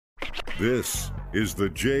This is the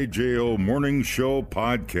JJO Morning Show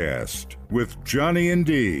podcast with Johnny and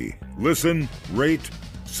D. Listen, rate,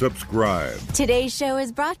 subscribe. Today's show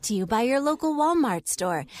is brought to you by your local Walmart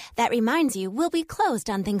store. That reminds you, we'll be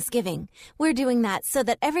closed on Thanksgiving. We're doing that so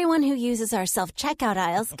that everyone who uses our self-checkout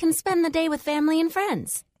aisles can spend the day with family and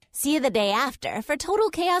friends. See you the day after for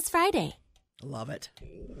Total Chaos Friday. Love it.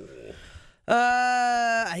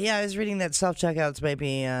 I was reading that self-checkouts might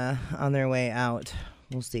be on their way out.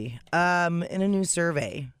 We'll see. In a new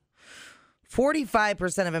survey,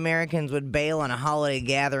 45% of Americans would bail on a holiday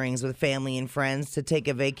gatherings with family and friends to take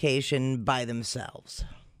a vacation by themselves.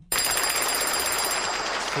 Feels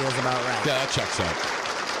about right. Yeah, that checks out.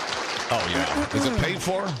 Oh, yeah. Is it paid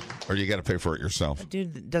for, or you got to pay for it yourself?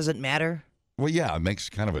 Dude, does it matter? Well, yeah, it makes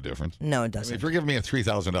kind of a difference. No, it I mean, doesn't. if you're giving me a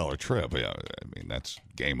 $3,000 trip, yeah, I mean, that's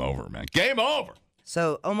game over, man. Game over!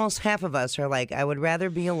 So almost half of us are like, I would rather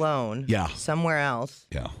be alone somewhere else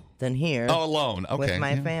than here alone. Okay. with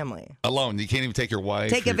my family. Alone. You can't even take your wife.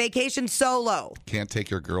 Take a vacation solo. Can't take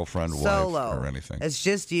your girlfriend, Solo. wife, or anything. It's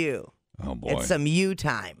just you. Oh, boy. It's some you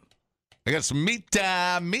time. I got some me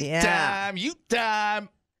time, you time.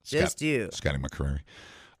 Just you. Scotty McCreery.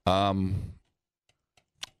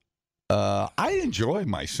 I enjoy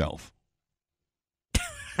myself.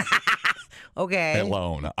 Okay.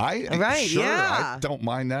 Alone. I don't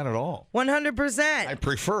mind that at all. 100%. I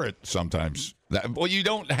prefer it sometimes. Well, you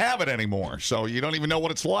don't have it anymore, so you don't even know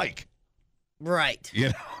what it's like. Right. You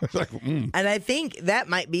know, it's like, And I think that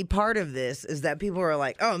might be part of this is that people are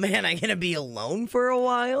like, oh man, I'm going to be alone for a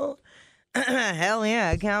while? Hell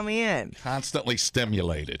yeah, count me in. Constantly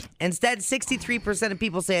stimulated. Instead, 63% of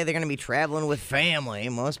people say they're going to be traveling with family.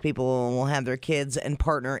 Most people will have their kids and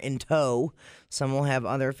partner in tow. Some will have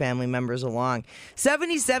other family members along.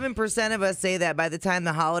 77% of us say that by the time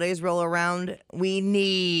the holidays roll around, we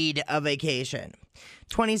need a vacation.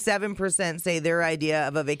 27% say their idea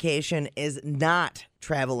of a vacation is not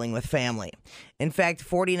traveling with family. In fact,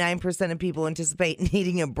 49% of people anticipate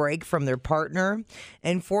needing a break from their partner,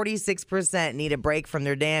 and 46% need a break from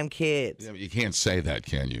their damn kids. Yeah, you can't say that,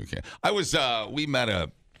 can you? I was. We met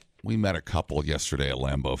a couple yesterday at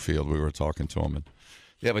Lambeau Field. We were talking to them, and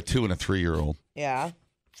they have a 2 and a 3-year-old. Yeah.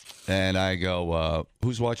 And I go,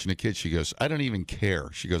 who's watching the kids? She goes, I don't even care.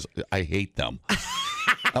 She goes, I hate them.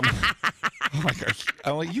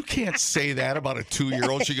 I'm like, you can't say that about a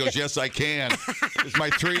 2-year-old. She goes, yes, I can. It's my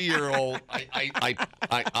 3-year-old.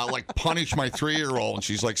 I like punish my 3-year-old, and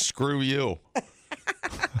she's like, screw you.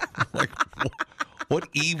 Like, what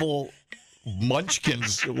evil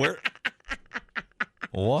munchkins? Where?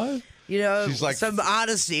 What? You know, she's like, some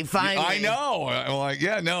honesty, finally. I know. I'm like,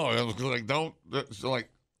 yeah, no. I was like, don't. It's like.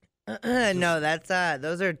 No, that's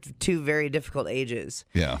those are two very difficult ages.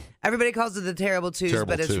 Yeah. Everybody calls it the terrible twos,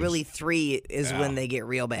 Terrible but it's twos. really 3 is when they get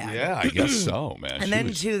real bad. Yeah, I guess so, man. And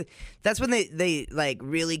then 2, that's when they like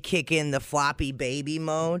really kick in the floppy baby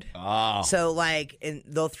mode. Oh. So like, and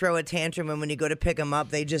they'll throw a tantrum, and when you go to pick them up,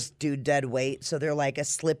 they just do dead weight. So they're like a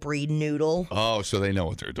slippery noodle. Oh, so they know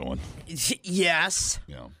what they're doing. Yes.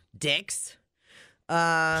 Yeah. Dicks.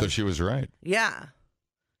 So she was right. Yeah.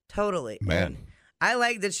 Totally. Man. And I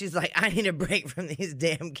like that she's like, I need a break from these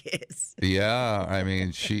damn kids. Yeah, I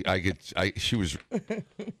mean, she was.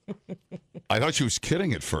 I thought she was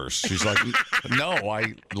kidding at first. She's like, no,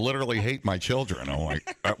 I literally hate my children. I'm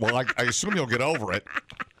like, well, I assume you'll get over it.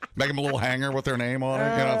 Make them a little hanger with their name on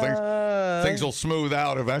it. You know, things will smooth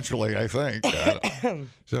out eventually, I think.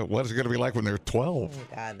 So what is it going to be like when they're 12?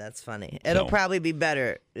 Oh, God, that's funny. It'll probably be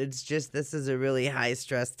better. It's just this is a really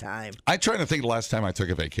high-stress time. I'm trying to think the last time I took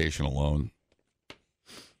a vacation alone.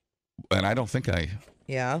 And I don't think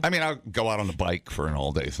Yeah. I mean, I'll go out on the bike for an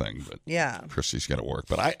all-day thing, but yeah, Christy's got to work.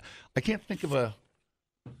 But I can't think of a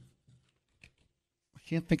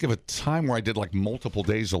time where I did like multiple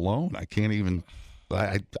days alone. I can't even.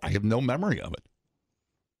 I have no memory of it.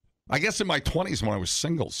 I guess in my 20s when I was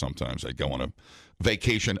single, sometimes I'd go on a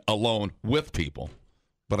vacation alone with people,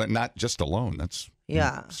 but not just alone. That's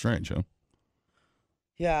strange, huh?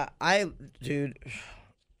 Yeah, I'm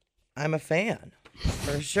a fan.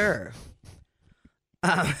 For sure.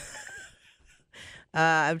 I'm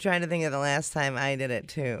trying to think of the last time I did it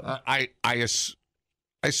too. I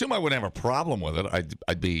assume I wouldn't have a problem with it.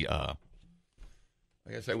 I'd be. I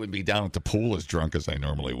guess I wouldn't be down at the pool as drunk as I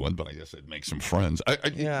normally would, but I guess I'd make some friends.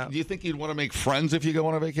 Do you think you'd want to make friends if you go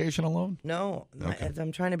on a vacation alone? No, okay.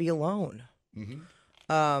 I'm trying to be alone.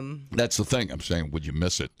 Mm-hmm. That's the thing. I'm saying, would you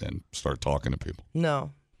miss it and start talking to people?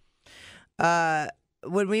 No.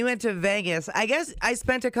 When we went to Vegas, I guess I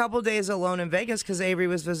spent a couple days alone in Vegas because Avery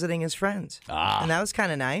was visiting his friends. And that was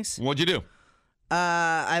kind of nice. What'd you do?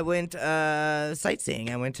 I went sightseeing.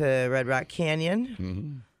 I went to Red Rock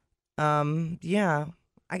Canyon. Yeah,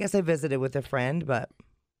 I guess I visited with a friend, but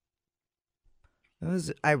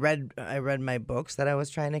I read my books that I was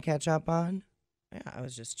trying to catch up on. Yeah, I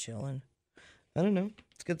was just chilling. I don't know.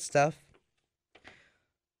 It's good stuff.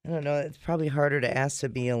 I don't know. It's probably harder to ask to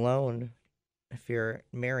be alone if you're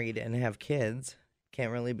married and have kids.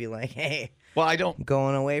 Can't really be like, hey, well, I don't. I'm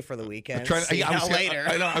going away for the weekend. Later.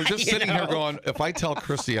 I was just sitting here going, if I tell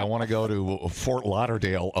Christy I want to go to Fort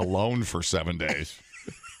Lauderdale alone for 7 days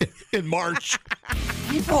in March.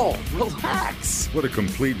 People, relax. What a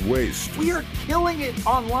complete waste We are killing it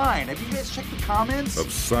online. Have you guys checked the comments? of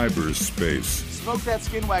cyberspace. Smoke That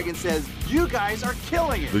Skin Wagon says, you guys are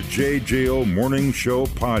killing it. The JJO Morning Show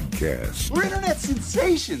Podcast. We're internet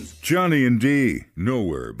sensations. Johnny and D,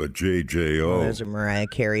 nowhere but JJO. There's a Mariah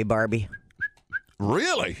Carey Barbie.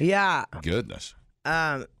 Really? Yeah. Goodness.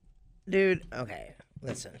 Dude, okay,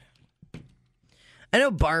 listen. I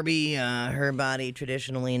know Barbie, her body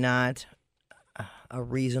traditionally not a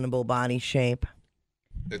reasonable body shape.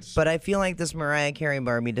 But I feel like this Mariah Carey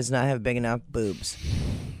Barbie does not have big enough boobs.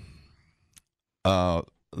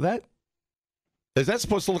 That is that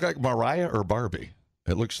supposed to look like Mariah or Barbie?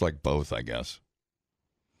 It looks like both, I guess.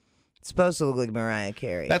 It's supposed to look like Mariah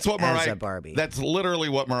Carey. That's what as Mariah. a Barbie. That's literally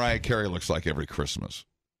what Mariah Carey looks like every Christmas.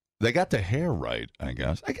 They got the hair right, I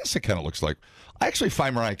guess. I guess it kind of looks like. I actually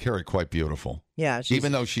find Mariah Carey quite beautiful. Yeah, she's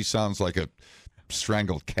Even though she sounds like a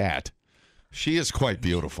strangled cat, she is quite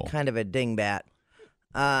beautiful. kind of a dingbat.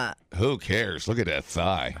 Who cares? Look at that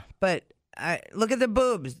thigh. But look at the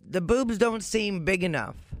boobs. The boobs don't seem big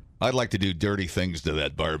enough. I'd like to do dirty things to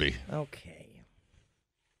that Barbie. Okay.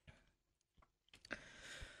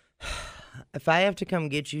 If I have to come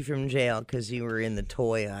get you from jail because you were in the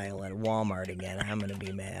toy aisle at Walmart again, I'm going to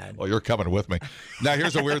be mad. Well, you're coming with me. Now,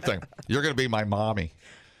 here's a weird thing. You're going to be my mommy.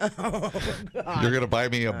 Oh, God. You're going to buy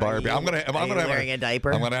me a Barbie. I'm going to have wearing a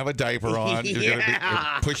diaper? I'm going to have a diaper on. You're going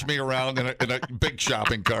Yeah. to push me around in a big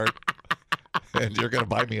shopping cart. And you're going to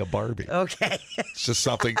buy me a Barbie. Okay. It's just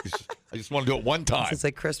something. I just want to do it one time. It's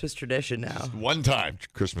a Christmas tradition now. One time.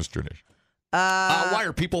 Christmas tradition. What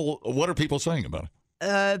are people saying about it?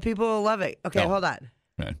 People love it. Okay, Oh. hold on.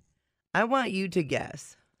 Right. I want you to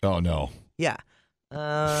guess. Oh, no. Yeah.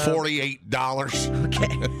 $48.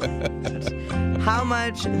 Okay. How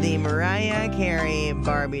much the Mariah Carey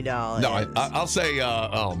Barbie doll No, is? I'll say,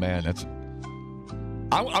 oh, man, that's.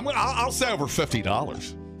 I'll say over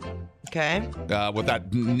 $50 Okay. with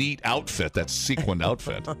that neat outfit, that sequined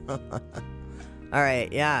outfit. All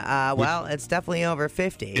right. Yeah. Well, it's definitely over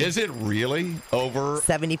 50. Is it really over?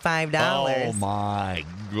 $75. Oh, my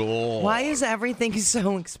God. Why is everything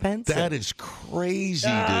so expensive? That is crazy,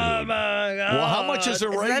 dude. Oh my God. Well, how much is a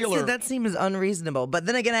regular? That seems unreasonable. But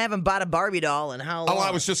then again, I haven't bought a Barbie doll in how long? Oh,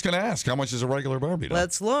 I was just going to ask, how much is a regular Barbie doll?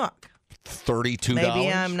 Let's look. $32?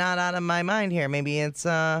 Maybe I'm not out of my mind here. Maybe it's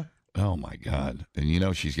Oh, my God. And you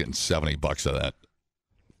know she's getting $70 of that.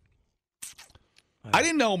 I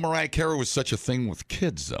didn't know Mariah Carey was such a thing with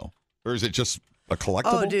kids, though. Or is it just a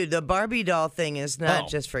collectible? Oh, dude, the Barbie doll thing is not Oh.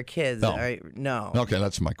 just for kids. No. All right? No. Okay,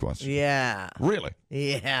 that's my question. Yeah. Really?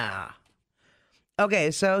 Yeah.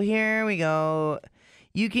 Okay, so here we go.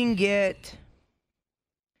 You can get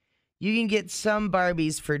some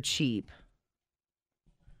Barbies for cheap.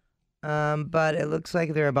 But it looks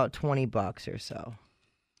like they're about $20 or so.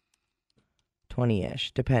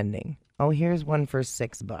 20-ish, depending. Oh, here's one for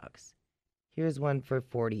 $6. Here's one for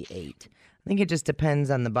 $48. I think it just depends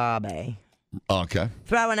on the Barbie. Okay.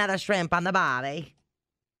 Throw another shrimp on the Barbie.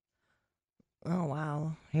 Oh,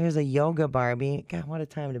 wow. Here's a yoga Barbie. God, what a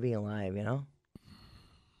time to be alive, you know?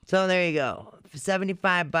 So there you go.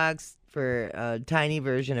 $75 for a tiny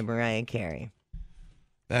version of Mariah Carey.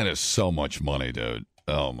 That is so much money, dude.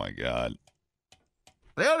 Oh, my God.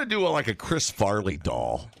 They ought to do like a Chris Farley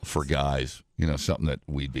doll for guys. You know, something that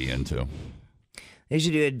we'd be into. They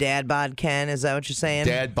should do a Dad Bod Ken. Is that what you're saying?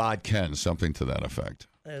 Dad Bod Ken, something to that effect.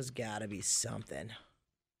 There's got to be something.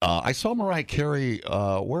 I saw Mariah Carey.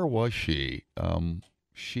 Where was she?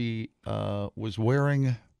 She was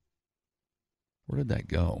wearing. Where did that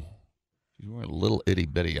go? She's wearing a little itty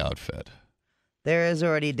bitty outfit. There is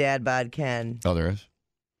already Dad Bod Ken. Oh, there is.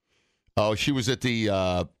 Oh, she was at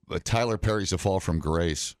the Tyler Perry's "A Fall from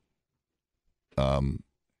Grace."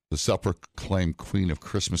 The self-proclaimed Queen of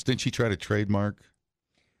Christmas. Didn't she try to trademark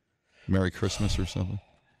Merry Christmas or something?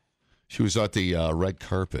 She was at the red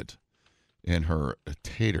carpet, and her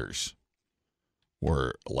taters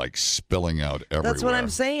were like spilling out everywhere. That's what I'm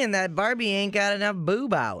saying. That Barbie ain't got enough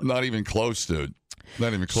boob out. Not even close, dude.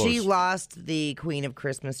 Not even close. She lost the Queen of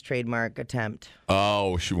Christmas trademark attempt.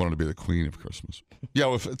 Oh, she wanted to be the Queen of Christmas. Yeah,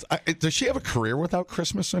 well, does she have a career without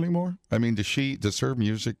Christmas anymore? I mean, does her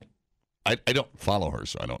music? I don't follow her,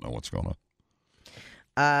 so I don't know what's going on.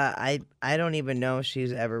 I don't even know if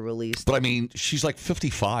she's ever released. But I mean, she's like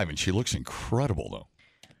 55 and she looks incredible, though.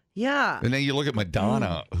 Yeah. And then you look at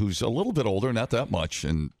Madonna, who's a little bit older, not that much,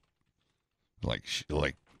 and like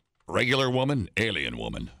regular woman, alien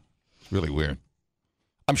woman. It's really weird.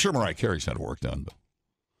 I'm sure Mariah Carey's had work done, but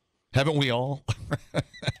haven't we all?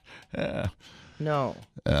 No.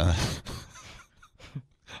 I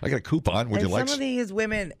got a coupon. Would you like some of these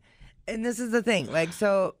women? And this is the thing, like,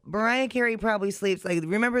 so Mariah Carey probably sleeps, like,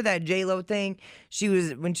 remember that J-Lo thing?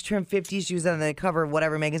 When she turned 50, she was on the cover of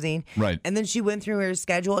whatever magazine. Right. And then she went through her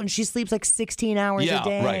schedule, and she sleeps like 16 hours a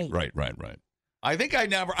day. Right. I think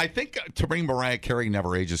to bring Mariah Carey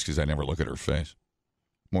never ages because I never look at her face.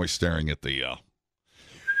 I'm always staring at the,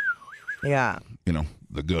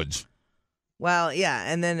 the goods. Well,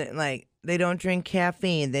 yeah, and then, like, they don't drink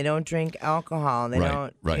caffeine. They don't drink alcohol. They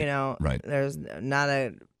don't, there's not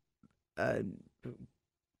a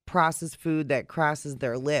processed food that crosses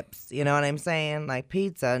their lips. You know what I'm saying? Like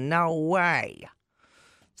pizza, no way.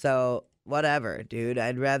 So whatever, dude.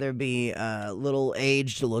 I'd rather be little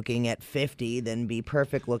aged looking at 50 than be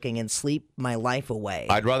perfect looking and sleep my life away.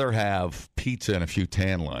 I'd rather have pizza and a few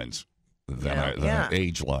tan lines than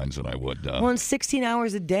age lines than I would. Well, in 16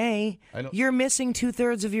 hours a day, you're missing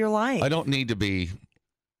 2/3 of your life. I don't need to be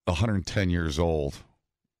 110 years old.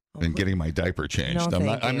 And getting my diaper changed.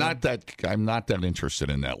 No, I'm not that interested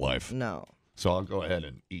in that life. No. So I'll go ahead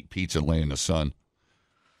and eat pizza and lay in the sun.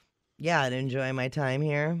 Yeah, I'd enjoy my time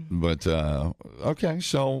here. But okay,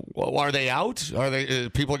 so are they out? Are they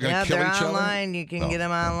people are going to kill each other? Yeah, they're online. You can get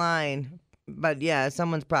them online. But yeah,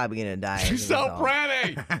 someone's probably going to die. She's so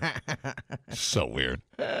pretty. So weird.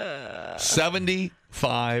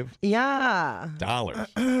 $75. Yeah.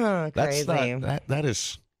 That's crazy. that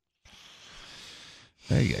is.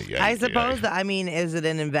 I suppose that, is it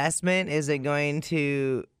an investment? Is it going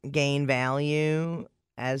to gain value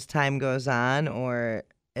as time goes on? Or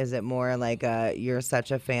is it more like you're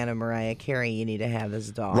such a fan of Mariah Carey, you need to have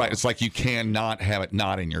this doll? Right. It's like you cannot have it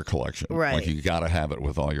not in your collection. Right. Like you got to have it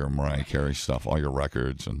with all your Mariah Carey stuff, all your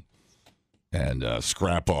records and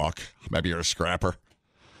scrapbook. Maybe you're a scrapper.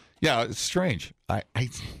 Yeah, it's strange. I'm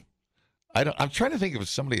trying to think of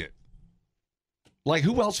somebody. Like,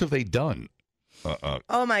 who else have they done?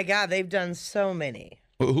 Oh my God, they've done so many.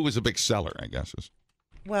 Who was a big seller, I guess?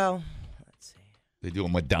 Well, let's see. They do a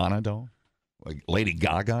Madonna doll? Like Lady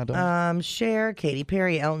Gaga doll? Cher, Katy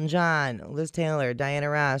Perry, Elton John, Liz Taylor, Diana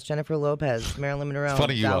Ross, Jennifer Lopez, Marilyn Monroe,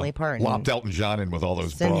 Dolly Parton. Lopped Elton John in with all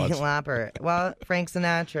those Cyndi broads. Lauper. Well, Frank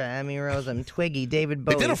Sinatra, Emmy Rossum, Twiggy, David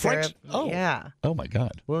Bowie. They did a French? Yeah. Oh, my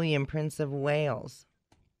God. William, Prince of Wales.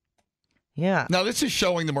 Yeah. Now, this is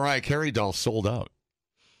showing the Mariah Carey doll sold out.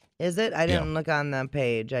 Is it? I didn't look on the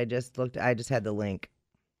page. I just had the link.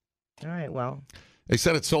 All right, well. They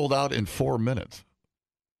said it sold out in 4 minutes.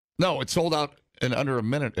 No, it sold out in under a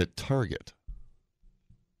minute at Target.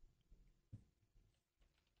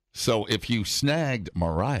 So if you snagged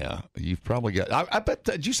Mariah, you've probably got... I bet...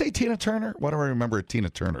 did you say Tina Turner? Why do I remember a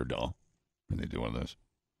Tina Turner doll when they're doing this?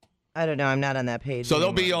 I don't know. I'm not on that page So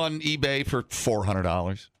anymore. they'll be on eBay for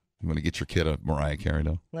 $400. You want to get your kid a Mariah Carey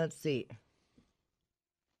doll? Let's see.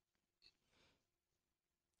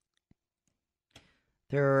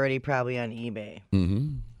 They're already probably on eBay.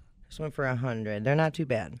 Mm-hmm. This one for $100. They're not too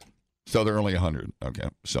bad. So they're only $100. Okay.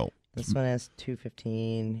 So this one has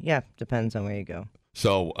 $215. Yeah, depends on where you go.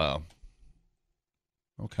 So,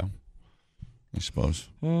 okay. I suppose.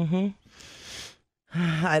 Mm-hmm.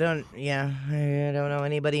 I don't know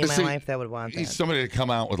anybody in my life that would want that. Somebody to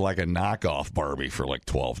come out with like a knockoff Barbie for like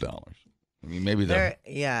 $12. I mean, maybe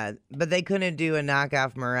yeah, but they couldn't do a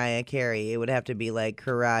knockoff Mariah Carey. It would have to be like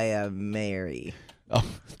Mariah Mary. Oh.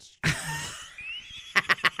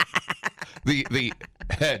 The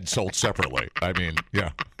head sold separately. I mean,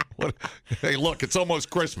 yeah. What? Hey, look, it's almost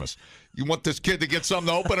Christmas. You want this kid to get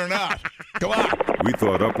something to open or not? Come on. We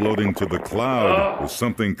thought uploading to the cloud was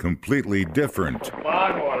something completely different.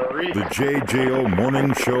 The JJO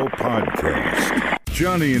Morning Show Podcast.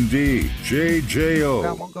 Johnny and D,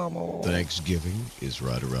 JJO. Thanksgiving is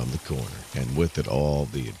right around the corner, and with it all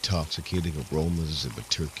the intoxicating aromas of the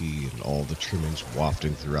turkey and all the trimmings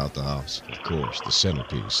wafting throughout the house. Of course, the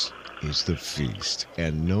centerpiece, is the feast.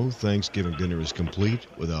 And no Thanksgiving dinner is complete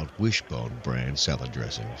without Wishbone brand salad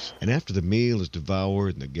dressings. And after the meal is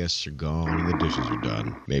devoured and the guests are gone and the dishes are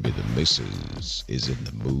done, maybe the missus is in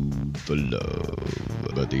the mood for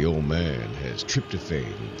love. But the old man has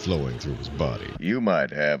tryptophan flowing through his body. You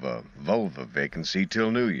might have a vulva vacancy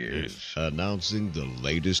till New Year's. Announcing the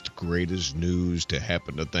latest, greatest news to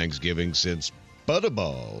happen to Thanksgiving since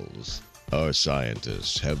Butterballs. Our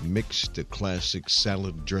scientists have mixed the classic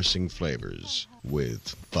salad dressing flavors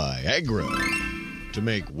with Viagra to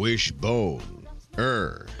make Wishbone.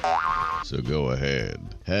 So go ahead.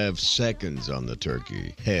 Have seconds on the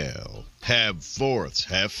turkey. Hell, have fourths,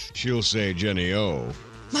 Hef. She'll say Jenny O.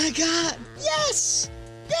 My God, yes!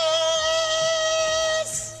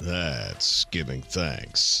 Yes! That's giving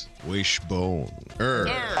thanks. Wishbone.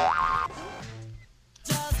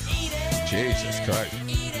 Jesus Christ.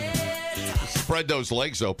 Spread those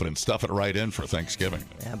legs open and stuff it right in for Thanksgiving.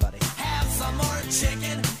 Yeah, buddy. Have some more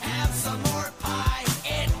chicken, have some more pie.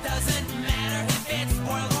 It doesn't matter if it's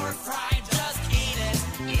boiled or fried. Just eat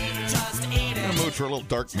it. Just eat it. I'm in the mood for a little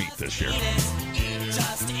dark meat this year.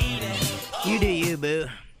 Just eat it. You do you, boo.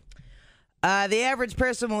 The average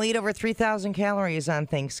person will eat over 3,000 calories on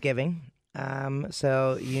Thanksgiving.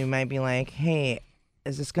 So you might be like, hey,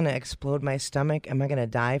 is this going to explode my stomach? Am I going to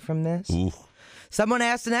die from this? Ooh. Someone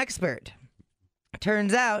asked an expert.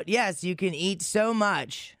 Turns out, yes, you can eat so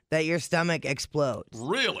much that your stomach explodes.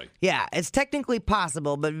 Really? Yeah, it's technically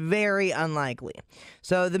possible, but very unlikely.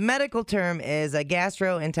 So the medical term is a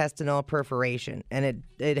gastrointestinal perforation, and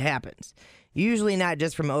it happens. Usually not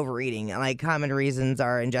just from overeating. Like common reasons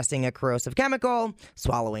are ingesting a corrosive chemical,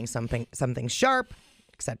 swallowing something sharp,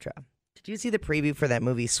 etc. Did you see the preview for that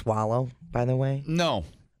movie Swallow, by the way? No.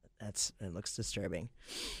 It looks disturbing.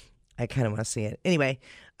 I kind of want to see it. Anyway,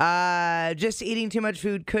 just eating too much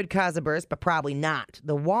food could cause a burst, but probably not.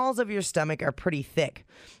 The walls of your stomach are pretty thick,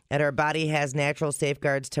 and our body has natural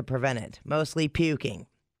safeguards to prevent it, mostly puking.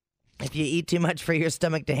 If you eat too much for your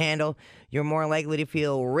stomach to handle, you're more likely to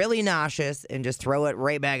feel really nauseous and just throw it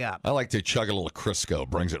right back up. I like to chug a little Crisco,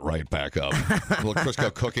 brings it right back up. A little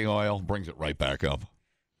Crisco cooking oil brings it right back up.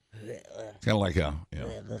 It's kind of like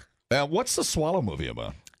what's the Swallow movie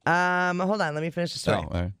about? Hold on, let me finish the story. Oh,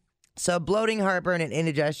 all right. So bloating, heartburn, and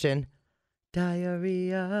indigestion,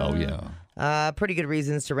 diarrhea. Oh, yeah. Pretty good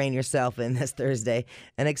reasons to rein yourself in this Thursday.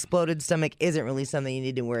 An exploded stomach isn't really something you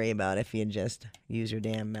need to worry about if you just use your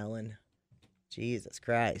damn melon. Jesus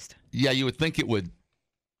Christ. Yeah, you would think it would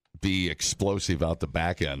be explosive out the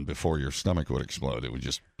back end before your stomach would explode. It would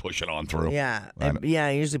just push it on through. Yeah.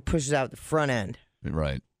 It usually pushes out the front end.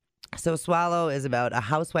 Right. So Swallow is about a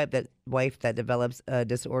housewife that develops a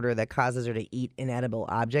disorder that causes her to eat inedible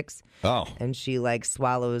objects. Oh. And she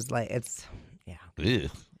swallows it's Ew.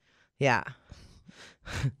 yeah.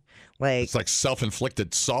 It's like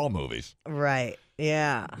self-inflicted Saw movies. Right.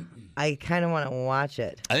 Yeah. I kind of want to watch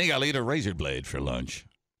it. I think I'll eat a razor blade for lunch.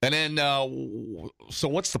 And then, so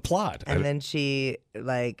what's the plot? And then she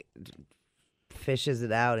fishes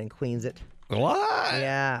it out and cleans it. What?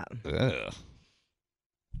 Yeah. Ugh.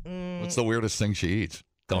 What's the weirdest thing she eats?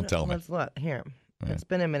 Don't tell me. Let's look. Here. Right. It's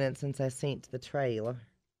been a minute since I seen the trailer.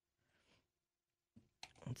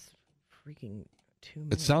 It's freaking 2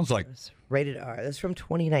 minutes. It sounds like... It's rated R. This is from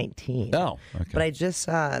 2019. Oh, okay. But I just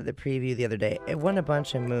saw the preview the other day. It won a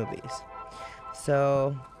bunch of movies.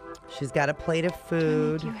 So she's got a plate of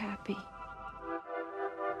food. Make you happy.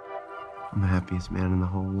 I'm the happiest man in the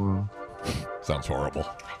whole world. Sounds horrible.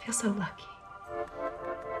 I feel so lucky.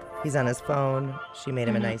 He's on his phone. She made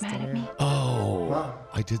him a You're nice not mad at dinner. me? Oh, Mom,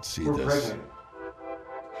 I did see we're this. pregnant.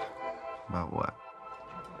 About what?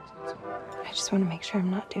 I just want to make sure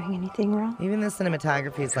I'm not doing anything wrong. Even the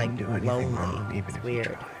cinematography is Couldn't do anything wrong, lonely. even It's if you weird.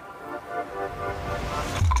 tried.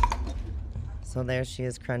 So there she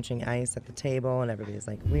is crunching ice at the table, and everybody's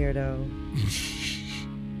like, weirdo.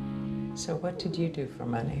 So what did you do for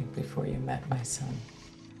money before you met my son?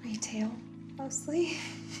 Retail, mostly.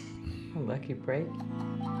 A lucky break?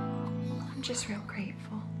 I'm just real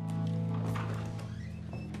grateful.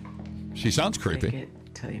 She sounds Take creepy. it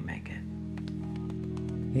till you make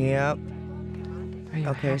it. Yep. Are you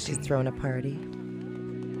Okay, happy? she's throwing a party.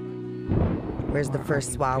 Where's the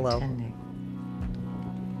first swallow? Pretending.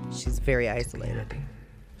 She's very isolated.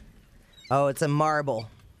 Oh, it's a marble.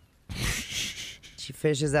 She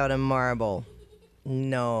fishes out a marble.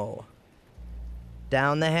 No.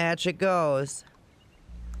 Down the hatch it goes.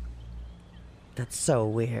 That's so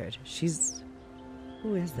weird.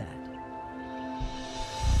 Who is that?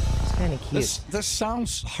 She's kind of cute. This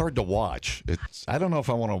sounds hard to watch. I don't know if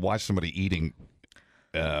I want to watch somebody eating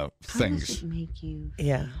How does things. it make you?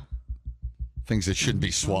 Yeah. things that shouldn't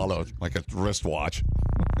be swallowed, like a wristwatch.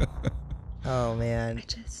 Oh, man. I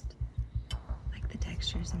just like the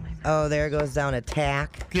textures in my mouth. Oh, there goes down a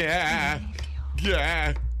tack. Yeah.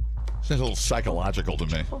 It's a little psychological to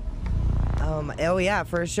me. Oh, yeah,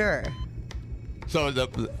 for sure. So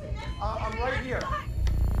I'm right here.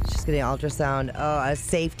 She's getting ultrasound. Oh, a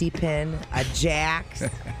safety pin, a Jax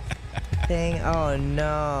thing. Oh,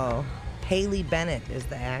 no. Haley Bennett is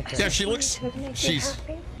the actor. yeah, she looks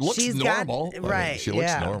normal. Right, She looks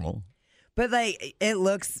yeah. normal. But, like, it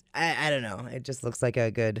looks, I don't know. It just looks like a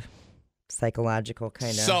good psychological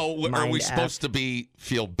kind of. So are we mind supposed to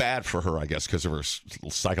feel bad for her, I guess, because of her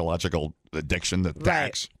psychological addiction to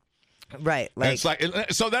tax? Right. And it's like,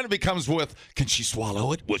 so then it becomes with, can she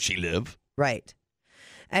swallow it? Will she live? Right.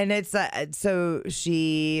 And it's so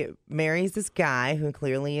she marries this guy who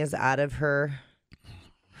clearly is out of her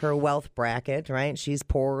wealth bracket, right? She's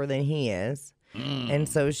poorer than he is. And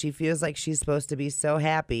so she feels like she's supposed to be so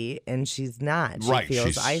happy, and she's not. She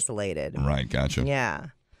feels isolated. Right, gotcha. Yeah.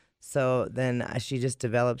 So then she just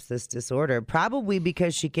develops this disorder, probably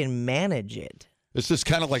because she can manage it. It's just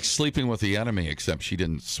kind of like sleeping with the enemy, except she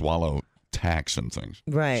didn't swallow tax and things.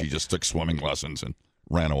 Right. She just took swimming lessons and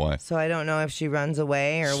ran away. So I don't know if she runs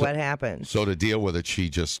away or what happens. So to deal with it, she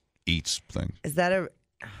just eats things. Is that a...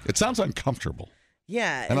 It sounds uncomfortable.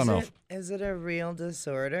 Yeah. I don't know. Is it a real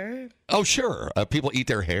disorder? Oh, sure. People eat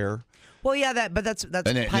their hair. Well, yeah, but that's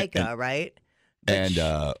pica, right? And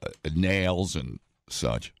nails and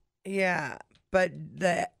such. Yeah, but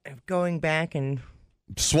going back and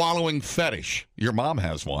swallowing fetish. Your mom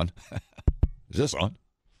has one. Is this on?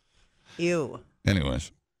 Ew.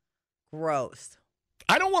 Anyways. Gross.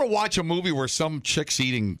 I don't want to watch a movie where some chick's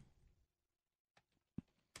eating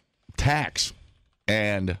tax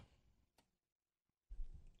and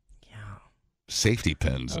safety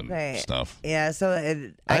pins and stuff. Yeah, so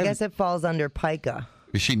I guess it falls under pica.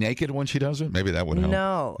 Is she naked when she does it? Maybe that would help.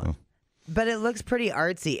 No. Oh. But it looks pretty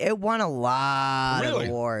artsy. It won a lot of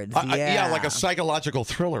awards. Yeah, like a psychological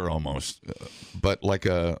thriller almost, but like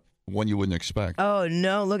a one you wouldn't expect. Oh,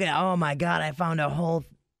 no. Look at oh, my God. I found a whole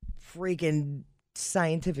freaking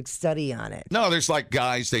scientific study on it. No, there's like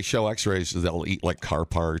guys, they show x-rays, they'll eat like car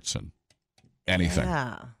parts and anything.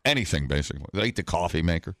 Yeah. Anything, basically. They eat the coffee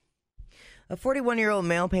maker. A 41-year-old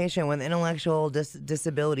male patient with intellectual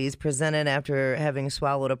disabilities presented after having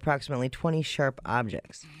swallowed approximately 20 sharp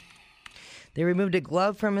objects. They removed a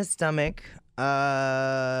glove from his stomach,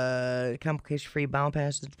 complication-free bowel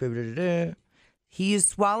passage. He used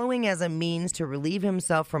swallowing as a means to relieve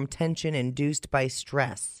himself from tension induced by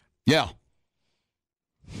stress. Yeah.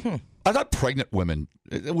 I thought pregnant women,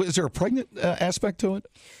 is there a pregnant aspect to it?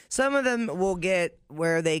 Some of them will get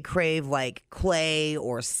where they crave like clay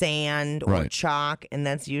or sand or chalk, and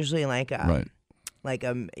that's usually like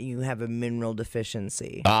you have a mineral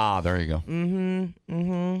deficiency. Ah, there you go.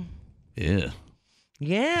 Yeah.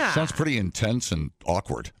 Yeah. Sounds pretty intense and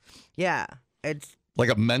awkward. Yeah. It's like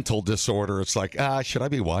a mental disorder. It's like, should I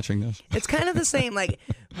be watching this? It's kind of the same. Like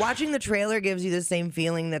watching the trailer gives you the same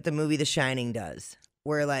feeling that the movie The Shining does.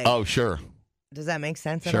 Where like, oh, sure. Does that make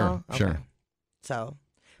sense at sure, all? Okay. Sure. So,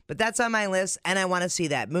 but that's on my list, and I want to see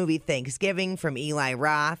that movie Thanksgiving from Eli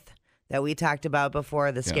Roth that we talked about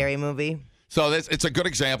before, the scary movie. So it's a good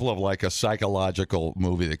example of like a psychological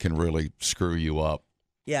movie that can really screw you up.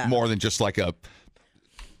 Yeah. More than just like a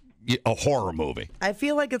horror movie. I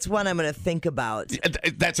feel like it's one I'm going to think about.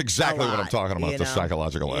 That's exactly what I'm talking about, the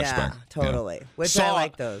psychological aspect. Yeah, totally. Yeah. Which I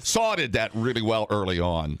like those. Saw did that really well early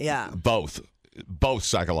on. Yeah. Both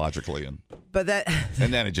psychologically and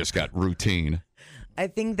then it just got routine. I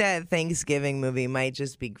think that Thanksgiving movie might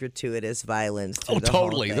just be gratuitous violence. Oh,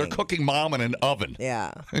 totally. They're cooking mom in an oven.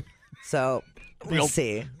 Yeah. So we'll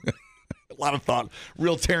see. A lot of thought.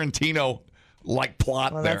 Real Tarantino-like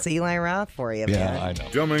plot well, there. That's Eli Roth for you, yeah, man. I know.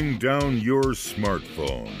 Dumbing down your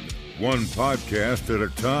smartphone. One podcast at a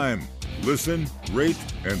time. Listen, rate,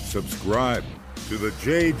 and subscribe to the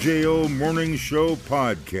JJO Morning Show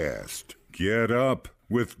podcast. Get up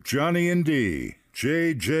with Johnny and D.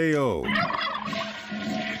 JJO.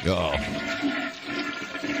 Oh.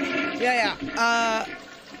 Yeah.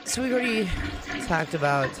 So we already talked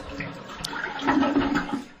about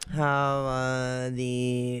how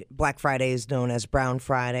the Black Friday is known as Brown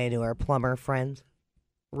Friday to our plumber friends,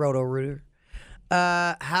 Roto-Rooter.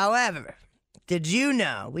 However, did you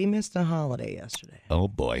know we missed a holiday yesterday? Oh,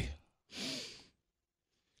 boy.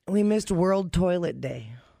 We missed World Toilet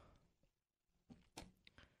Day.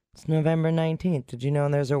 It's November 19th. Did you know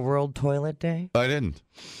there's a World Toilet Day? I didn't.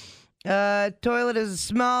 Toilet is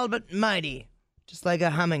small but mighty, just like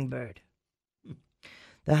a hummingbird.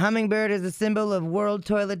 The hummingbird is a symbol of World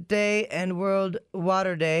Toilet Day and World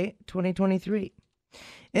Water Day 2023.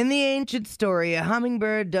 In the ancient story, a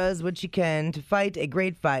hummingbird does what she can to fight a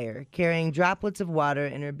great fire, carrying droplets of water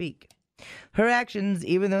in her beak. Her actions,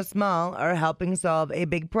 even though small, are helping solve a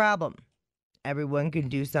big problem. Everyone can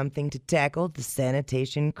do something to tackle the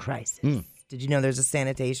sanitation crisis. Did you know there's a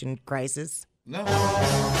sanitation crisis? No.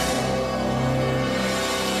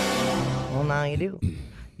 Well, now you do.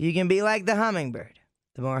 You can be like the hummingbird.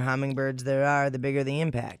 The more hummingbirds there are, the bigger the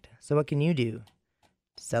impact. So what can you do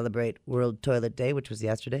to celebrate World Toilet Day, which was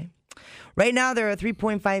yesterday? Right now, there are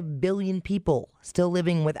 3.5 billion people still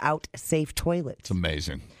living without safe toilets. It's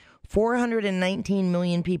amazing. 419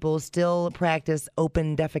 million people still practice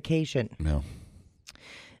open defecation. No.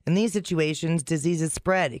 In these situations, diseases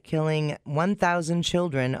spread, killing 1,000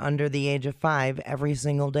 children under the age of 5 every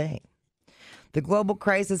single day. The global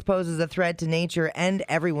crisis poses a threat to nature and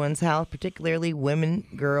everyone's health, particularly women,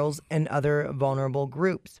 girls, and other vulnerable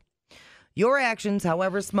groups. Your actions,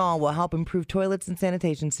 however small, will help improve toilets and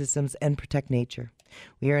sanitation systems and protect nature.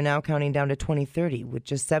 We are now counting down to 2030, with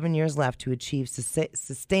just 7 years left to achieve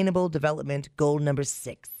Sustainable Development Goal number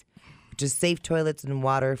 6, which is safe toilets and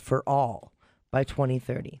water for all by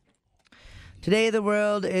 2030. Today, the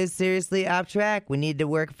world is seriously off track. We need to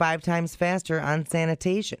work 5 times faster on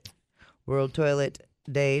sanitation. World Toilet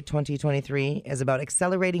Day 2023 is about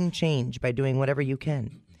accelerating change by doing whatever you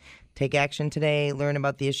can. Take action today, learn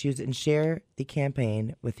about the issues, and share the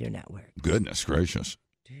campaign with your network. Goodness gracious.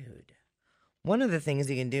 Dude. One of the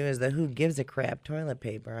things you can do is the Who Gives a Crap toilet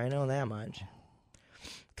paper. I know that much.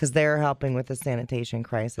 Because they're helping with the sanitation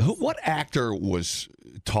crisis. What actor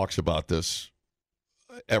talks about this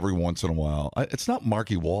every once in a while? It's not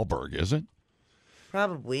Marky Wahlberg, is it?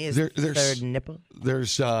 Probably is there's third nipple.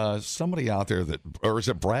 There's somebody out there or is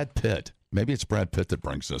it Brad Pitt? Maybe it's Brad Pitt that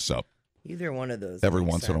brings this up. Either one of those. Every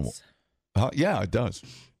once in a while. Yeah, it does.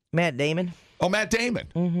 Matt Damon. Oh, Matt Damon.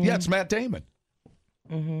 Mm-hmm. Yeah, it's Matt Damon.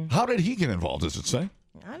 Mm-hmm. How did he get involved, does it say?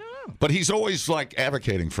 I don't know. But he's always like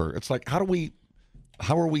advocating for, it's like, how did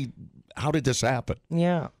this happen?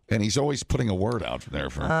 Yeah. And he's always putting a word out there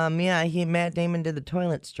for. Matt Damon did the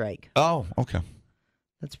toilet strike. Oh, okay.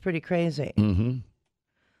 That's pretty crazy. Mm-hmm.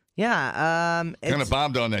 Yeah. Kind of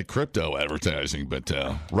bombed on that crypto advertising, but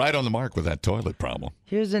right on the mark with that toilet problem.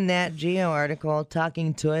 Here's a Nat Geo article,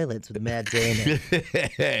 Talking Toilets with Matt Damon.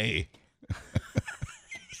 Hey.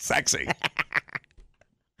 Sexy.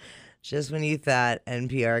 Just when you thought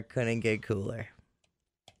NPR couldn't get cooler.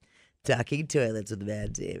 Talking Toilets with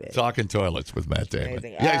Matt Damon. Talking Toilets with Matt Damon.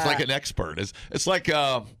 Amazing. Yeah, he's like an expert. It's like...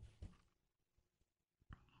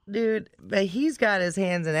 Dude, but he's got his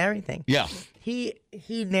hands in everything. Yeah. He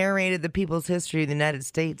narrated the people's history of the United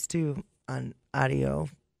States, too, on audio.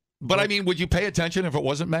 But, I mean, would you pay attention if it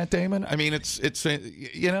wasn't Matt Damon? I mean, it's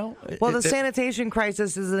you know. Well, the sanitation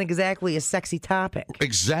crisis isn't exactly a sexy topic.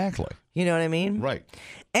 Exactly. You know what I mean? Right.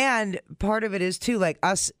 And part of it is, too, like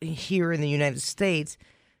us here in the United States,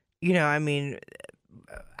 you know, I mean,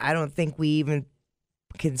 I don't think we even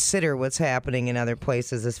consider what's happening in other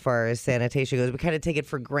places as far as sanitation goes. We kind of take it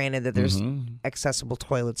for granted that there's accessible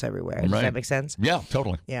toilets everywhere. Does that make sense? Yeah,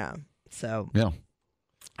 totally. Yeah. So, yeah,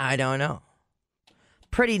 I don't know.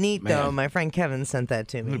 Pretty neat, though. My friend Kevin sent that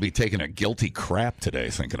to me. I'm going to be taking a guilty crap today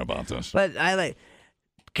thinking about this. But I like,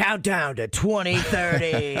 countdown to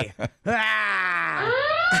 2030. Ah!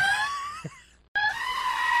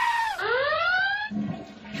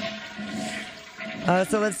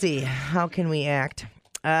 So let's see. How can we act?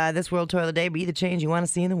 This World Toilet Day, be the change you want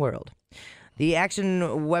to see in the world. The Action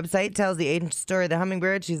website tells the ancient story of the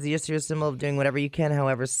hummingbird. She's the yesteryear symbol of doing whatever you can,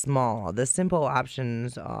 however small. The simple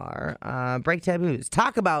options are break taboos.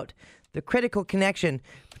 Talk about the critical connection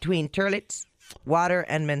between toilets, water,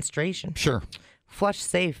 and menstruation. Sure. Flush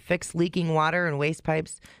safe. Fix leaking water and waste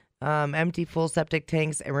pipes. Empty full septic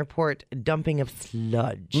tanks and report dumping of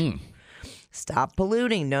sludge. Stop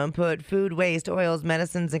polluting. Don't put food waste, oils,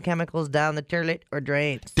 medicines, and chemicals down the toilet or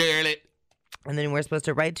drains. Toilet. And then we're supposed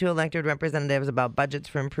to write to elected representatives about budgets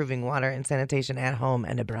for improving water and sanitation at home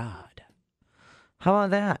and abroad. How about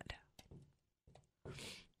that?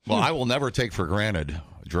 Well, I will never take for granted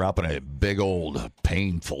dropping a big old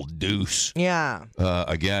painful deuce. Yeah.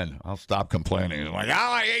 Again, I'll stop complaining. Like,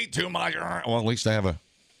 I ate too much. Well, at least I have a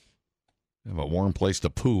warm place to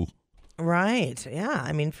poo. Right. Yeah.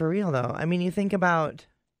 I mean, for real, though. I mean, you think about...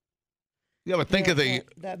 Yeah, but think of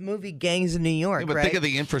that movie Gangs of New York, but right? think of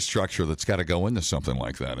the infrastructure that's got to go into something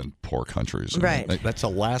like that in poor countries. Right. That's the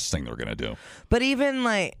last thing they're going to do. But even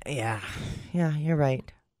like, yeah, you're right.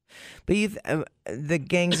 But the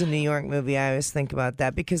Gangs of New York movie, I always think about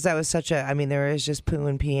that because that was such a. I mean, there was just poo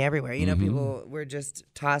and pee everywhere. You know, people were just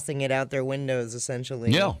tossing it out their windows,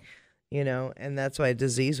 essentially. Yeah. You know, and that's why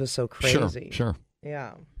disease was so crazy. Sure.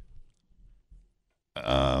 Yeah.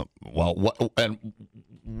 Well,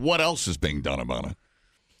 what else is being done about it?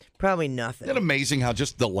 Probably nothing. Isn't it amazing how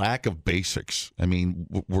just the lack of basics? I mean,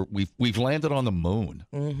 we've landed on the moon.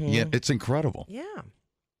 Yeah, it's incredible. Yeah.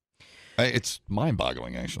 It's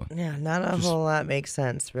mind-boggling, actually. Yeah, not a whole lot makes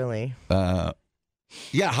sense, really. Yeah,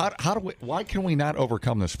 how do we? Why can we not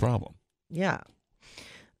overcome this problem? Yeah.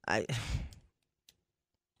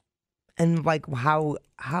 And like,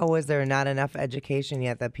 how is there not enough education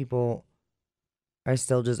yet that people are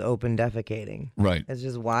still just open defecating? Right. It's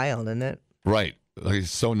just wild, isn't it? Right. Like,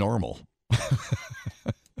 it's so normal.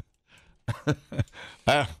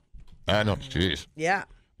 I know. Jeez. Yeah.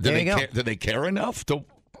 Do they care enough to?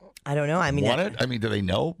 I don't know. I mean, want it? I mean, do they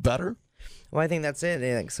know better? Well, I think that's it.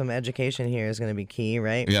 Like, some education here is going to be key,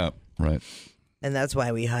 right? Yeah. Right. And that's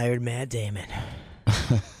why we hired Matt Damon.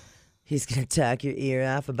 He's going to talk your ear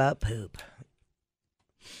off about poop.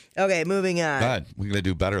 Okay, moving on. God, we're going to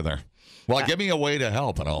do better there. Well, give me a way to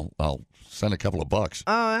help, and I'll send a couple of bucks.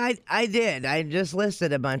 Oh, I did. I just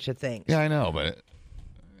listed a bunch of things. Yeah, I know, but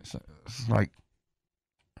it's like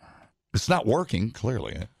it's not working,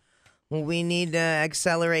 clearly. Well, we need to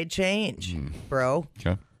accelerate change, bro.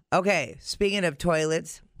 Okay, speaking of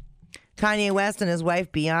toilets, Kanye West and his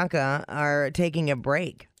wife Bianca are taking a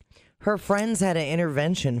break. Her friends had an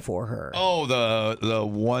intervention for her. Oh, the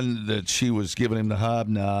one that she was giving him the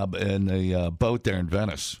hobnob in the boat there in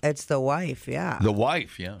Venice. It's the wife, yeah. The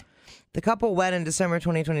wife, yeah. The couple wed in December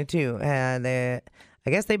 2022. I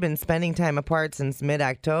guess they've been spending time apart since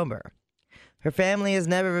mid-October. Her family has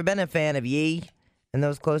never been a fan of Ye, and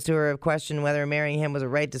those close to her have questioned whether marrying him was a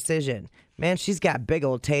right decision. Man, she's got big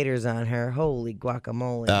old taters on her. Holy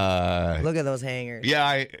guacamole. Look at those hangers.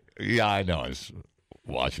 Yeah, I know. I was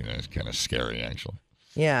watching it. It's kind of scary, actually.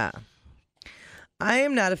 Yeah. I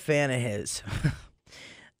am not a fan of his.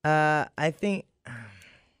 I think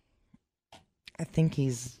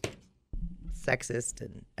he's sexist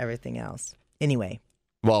and everything else. Anyway.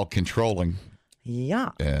 Well, controlling.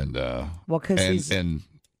 Yeah. And because he's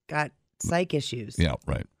got psych issues. Yeah,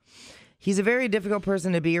 right. He's a very difficult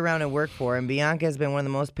person to be around and work for, and Bianca has been one of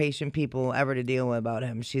the most patient people ever to deal with about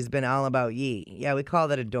him. She's been all about Ye. Yeah, we call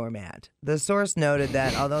that a doormat. The source noted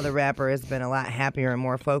that although the rapper has been a lot happier and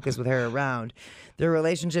more focused with her around, their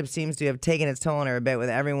relationship seems to have taken its toll on her a bit,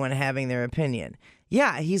 with everyone having their opinion.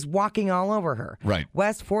 Yeah, he's walking all over her. Right.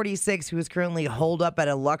 West, 46, who is currently holed up at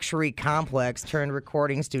a luxury complex turned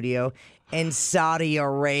recording studio in Saudi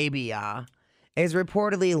Arabia, is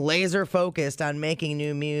reportedly laser focused on making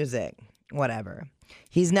new music. Whatever.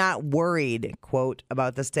 He's not worried, quote,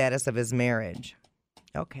 about the status of his marriage.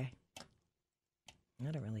 Okay.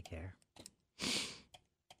 I don't really care.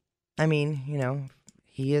 I mean, you know,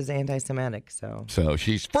 he is anti-Semitic, so. So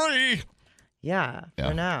she's free. Yeah,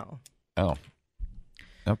 for now. Oh.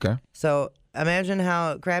 Okay. So imagine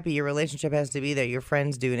how crappy your relationship has to be that your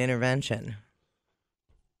friends do an intervention.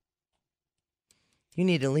 You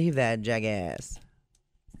need to leave that jackass.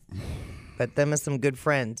 But them as some good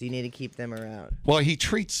friends. You need to keep them around. Well, he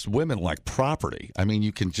treats women like property. I mean,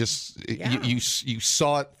 you can just you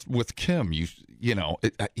saw it with Kim. You know,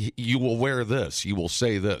 you will wear this. You will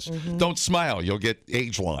say this. Mm-hmm. Don't smile. You'll get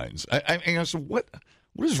age lines. I said, what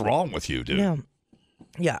is wrong with you, dude?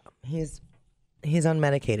 Yeah. He's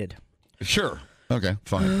unmedicated. Sure. Okay.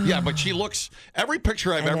 Fine. Yeah, but she looks. Every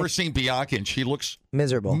picture I've ever seen Bianca in, she looks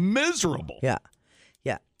miserable. Yeah.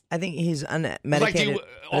 I think he's unmedicated. Like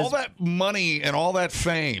all that money and all that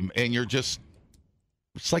fame, and you're just,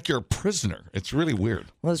 it's like you're a prisoner. It's really weird.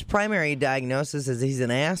 Well, his primary diagnosis is he's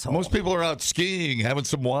an asshole. Most people are out skiing, having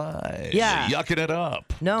some wine, yucking it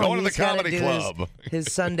up, no, going to the comedy club.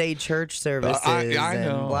 His Sunday church services I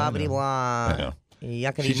know, and blah, blah, blah.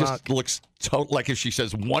 Yuckity she muck. just looks like if she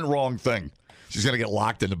says one wrong thing, she's going to get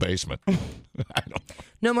locked in the basement. I don't know.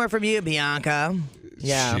 No more from you, Bianca.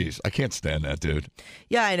 Yeah. Jeez, I can't stand that, dude.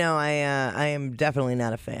 Yeah, I know. I am definitely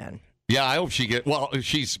not a fan. Yeah, I hope she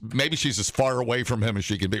she's as far away from him as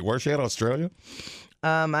she can be. Where's she at, Australia?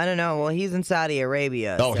 I don't know. Well, he's in Saudi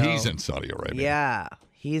Arabia. Oh, so. He's in Saudi Arabia. Yeah.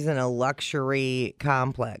 He's in a luxury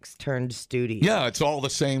complex turned studio. Yeah, it's all the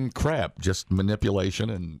same crap, just manipulation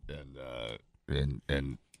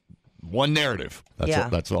and one narrative.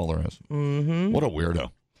 That's all there is. Mm-hmm. What a weirdo.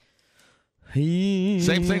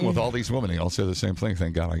 Same thing with all these women. They all say the same thing.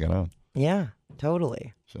 Thank God I got on. Yeah,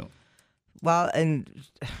 totally. So, well, and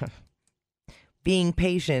Being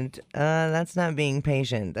patient. That's not being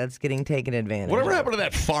patient. That's getting taken advantage Whatever of. happened to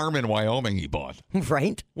that farm in Wyoming he bought?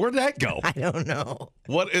 Right? Where'd that go? I don't know.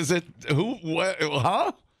 What is it? Who? What?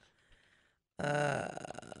 Huh?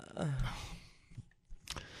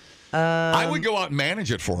 I would go out and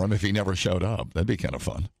manage it for him if he never showed up. That'd be kind of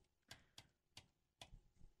fun.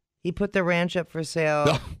 He put the ranch up for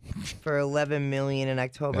sale for $11 million in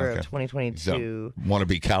October of Okay. 2022.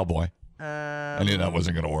 Wannabe cowboy. I knew that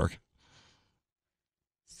wasn't going to work.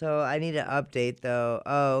 So I need an update, though.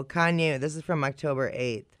 Oh, Kanye. This is from October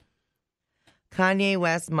 8th. Kanye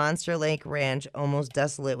West Monster Lake Ranch almost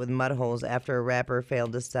desolate with mud holes after a rapper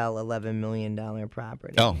failed to sell $11 million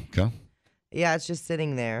property. Oh, okay. Yeah, it's just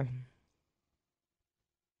sitting there.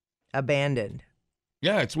 Abandoned.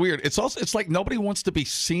 Yeah, it's weird. It's like nobody wants to be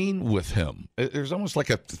seen with him. There's almost like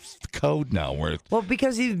a code now where. Well,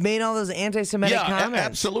 because he's made all those anti-Semitic comments.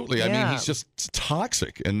 Absolutely. I mean, he's just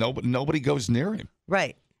toxic, and nobody goes near him.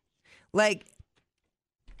 Right. Like,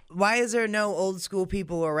 why is there no old school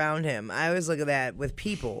people around him? I always look at that with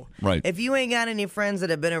people. Right. If you ain't got any friends that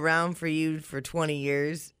have been around for you for 20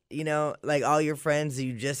 years, you know, like all your friends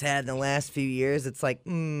you just had in the last few years, it's like,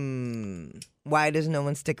 why does no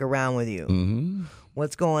one stick around with you? Mm-hmm.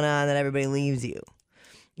 What's going on that everybody leaves you?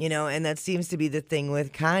 You know, and that seems to be the thing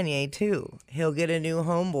with Kanye, too. He'll get a new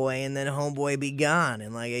homeboy, and then homeboy be gone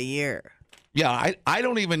in like a year. Yeah, I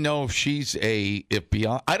don't even know if she's if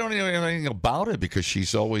beyond. I don't even know anything about it because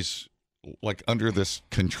she's always like under this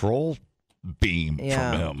control beam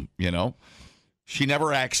from him. You know, she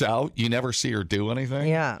never acts out. You never see her do anything.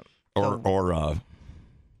 Yeah. Or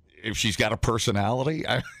if she's got a personality,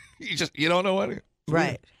 you don't know what.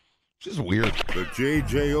 Right. It's just weird. The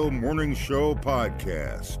JJO Morning Show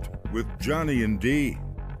podcast with Johnny and D.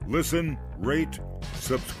 Listen, rate,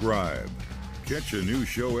 subscribe. Catch a new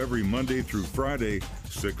show every Monday through Friday,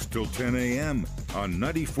 6 till 10 a.m. on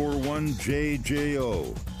 94.1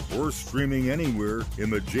 JJO or streaming anywhere in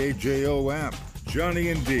the JJO app. Johnny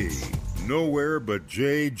and D, nowhere but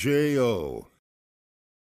JJO.